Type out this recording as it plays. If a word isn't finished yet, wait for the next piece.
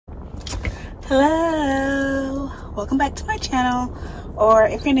Hello, welcome back to my channel, or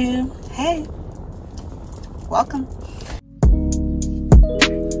if you're new, hey, welcome.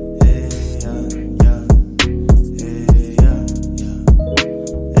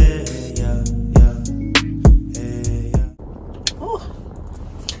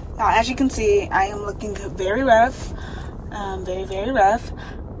 Now, as you can see, I am looking very rough, very rough,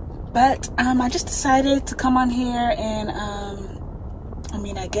 but I just decided to come on here and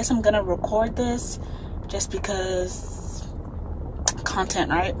I guess I'm gonna record this just because content,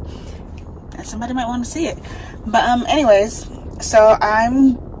 right? And somebody might want to see it. But anyways, so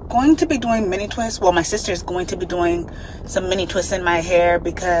I'm going to be doing mini twists. Well, my sister is going to be doing some mini twists in my hair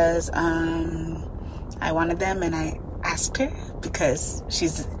because I wanted them, and I asked her because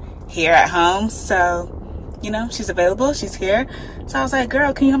she's here at home, so you know, she's available, she's here. So I was like,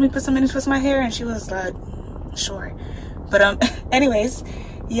 girl, can you help me put some mini twists in my hair? And she was like, sure. But anyways,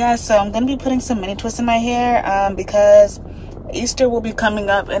 yeah, so I'm gonna be putting some mini twists in my hair because Easter will be coming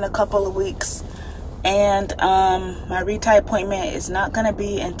up in a couple of weeks, and my retie appointment is not gonna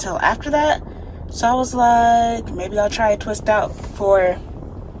be until after that. So I was like, maybe I'll try a twist out for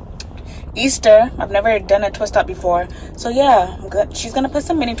Easter. I've never done a twist out before, so yeah, she's gonna put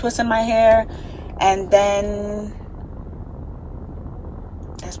some mini twists in my hair, and then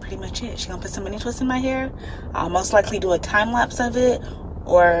that's pretty much it. She's gonna put some mini twists in my hair. I'll most likely do a time lapse of it,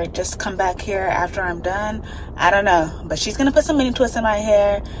 or just come back here after I'm done. I don't know, but she's gonna put some mini twists in my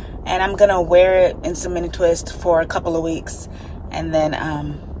hair, and I'm gonna wear it in some mini twist for a couple of weeks, and then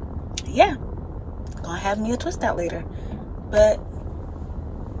yeah, gonna have me a twist out later. But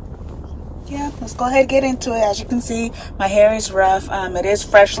yeah, let's go ahead and get into it. As you can see, my hair is rough. It is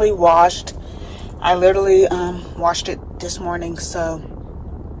freshly washed. I literally washed it this morning, so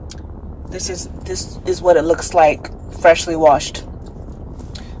this is what it looks like freshly washed.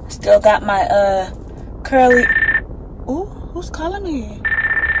 Still got my curly. Ooh, who's calling me?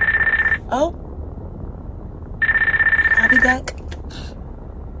 Oh, I'll be back.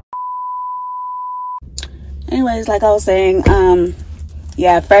 Anyways, like I was saying,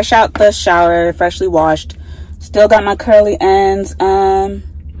 yeah, fresh out the shower, freshly washed. Still got my curly ends.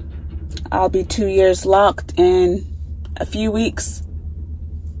 I'll be 2 years locked in a few weeks,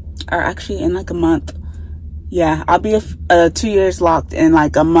 or actually in like a month. Yeah, I'll be 2 years locked in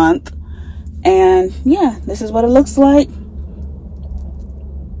like a month. And yeah, this is what it looks like.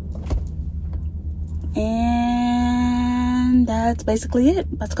 And that's basically it.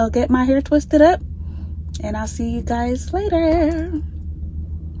 Let's go get my hair twisted up, and I'll see you guys later.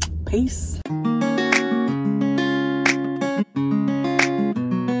 Peace.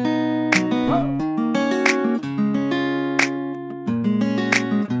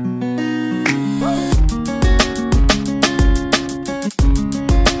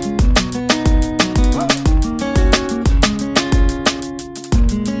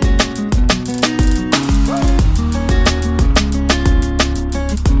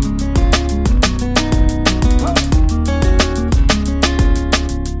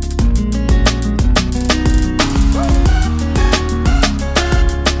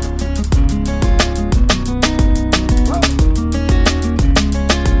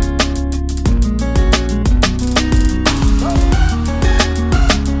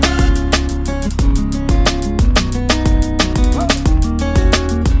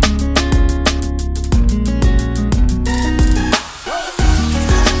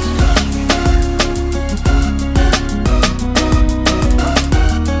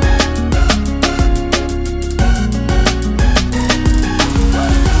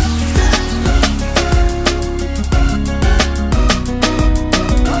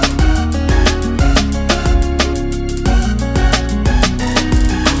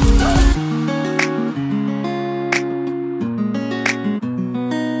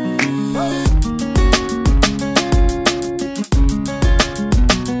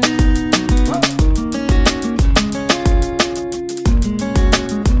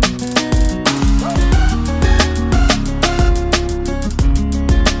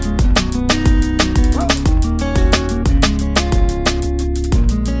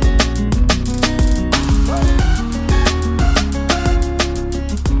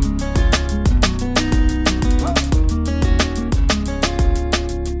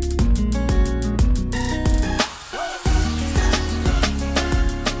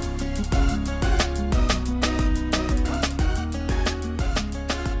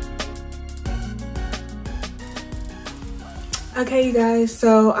 Okay, you guys,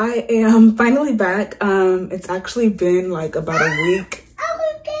 so I am finally back. It's actually been like about a week.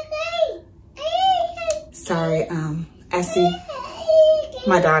 Sorry, Essie,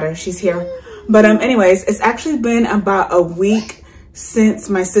 my daughter, she's here. But anyways, it's actually been about a week since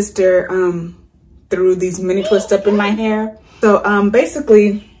my sister threw these mini twists up in my hair. So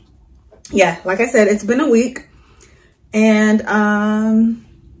basically, yeah, like I said, it's been a week, and I'm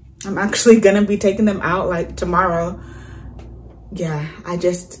actually gonna be taking them out like tomorrow. Yeah, I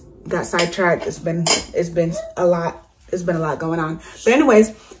just got sidetracked. It's been a lot. It's been a lot going on. But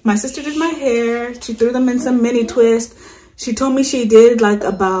anyways, my sister did my hair. She threw them in some mini twists. She told me she did like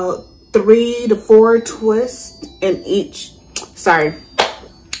about 3 to 4 twists in each. Sorry.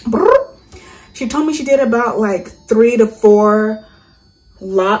 She told me she did about like 3 to 4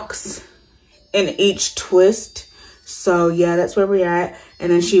 locks in each twist. So yeah, that's where we're at.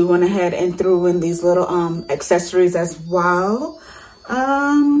 And then she went ahead and threw in these little accessories as well.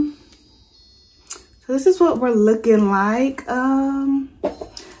 So this is what we're looking like.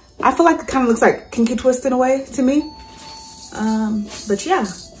 I feel like it kind of looks like kinky twist in a way to me. But yeah,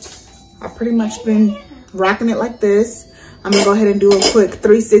 I've pretty much been rocking it like this. I'm gonna go ahead and do a quick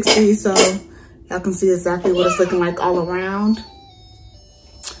 360 so y'all can see exactly what it's looking like all around.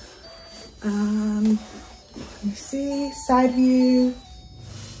 Let me see, side view,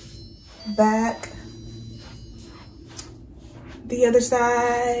 back, the other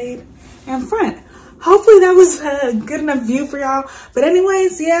side, and front. Hopefully that was a good enough view for y'all. But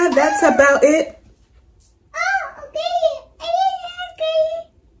anyways, yeah, that's about it.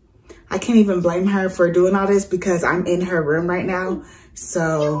 I can't even blame her for doing all this because I'm in her room right now.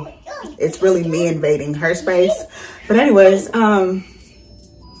 So it's really me invading her space. But anyways,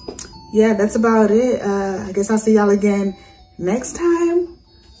 yeah, that's about it. I guess I'll see y'all again next time.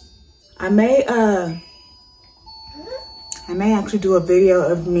 I may actually do a video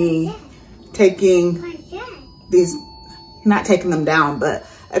of me taking these, not taking them down, but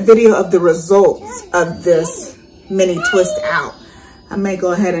a video of the results of this mini twist out. I may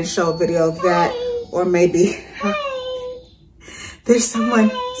go ahead and show a video of that, or maybe there's someone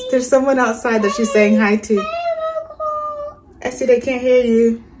outside that she's saying hi to. I see they can't hear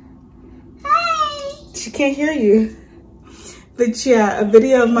you. She can't hear you. But yeah, a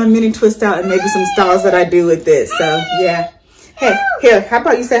video of my mini twist out and maybe some styles that I do with this. So yeah. Hey, here, how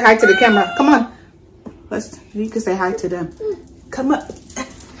about you say hi to the camera? Come on. You can say hi to them. Come up.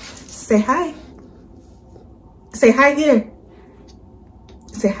 Say hi. Say hi here.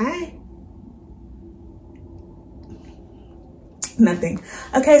 Say hi. Nothing.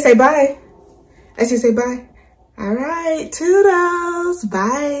 Okay, say bye. I should say bye. All right, toodles.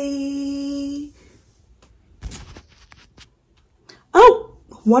 Bye. Oh,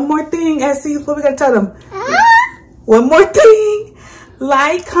 one more thing, Essie. What we gotta tell them? One more thing.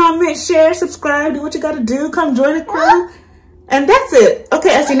 Like, comment, share, subscribe. Do what you gotta do. Come join the crew. And that's it. Okay,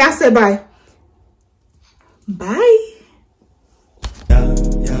 Essie, now say bye. Bye.